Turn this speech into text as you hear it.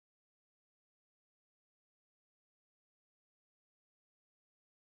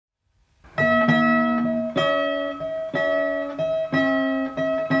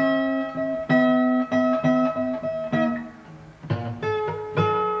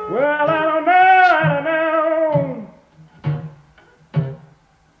Well, I don't know.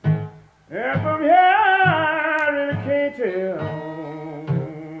 And from here I really can't tell.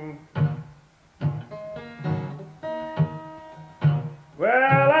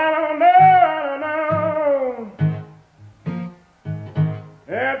 Well, I don't know.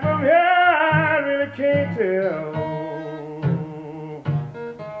 And from here I really can't tell.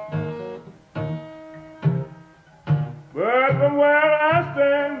 But from where I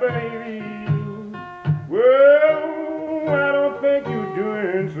stand, baby, well, I don't think you're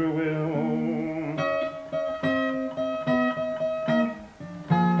doing so well.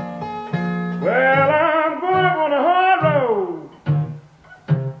 Well, I'm going on a hard road,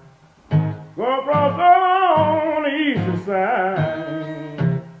 gonna cross over on the eastern side.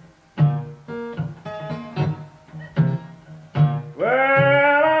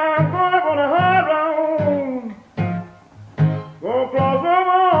 Well, I'm going on a hard road, gonna cross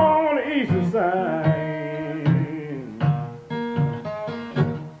over on the eastern side.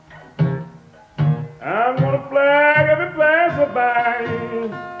 I'm gonna flag every place I buy,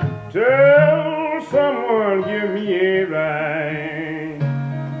 till someone give me a ride.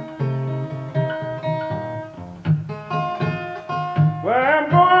 Well, I'm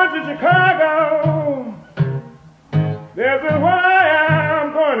going to Chicago, this is what I am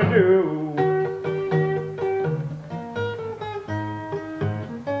going to do.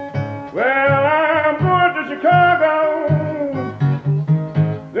 Well, I'm going to Chicago,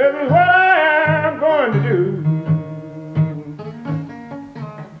 this is what I am going to do.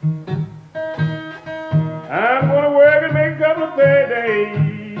 I'm going to work and make a couple of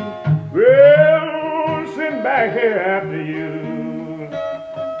paydays, well, sitting back here after you.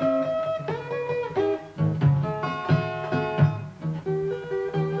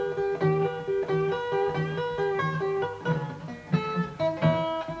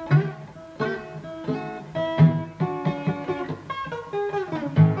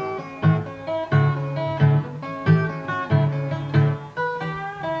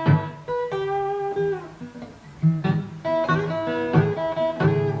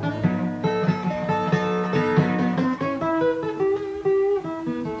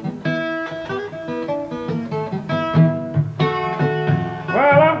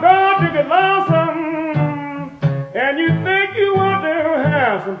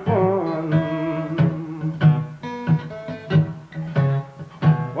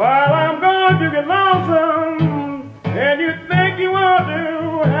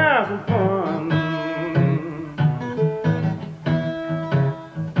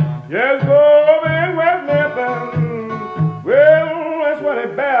 Just go over in West Memphis, well, that's where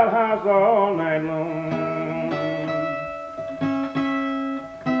they bell house all night long.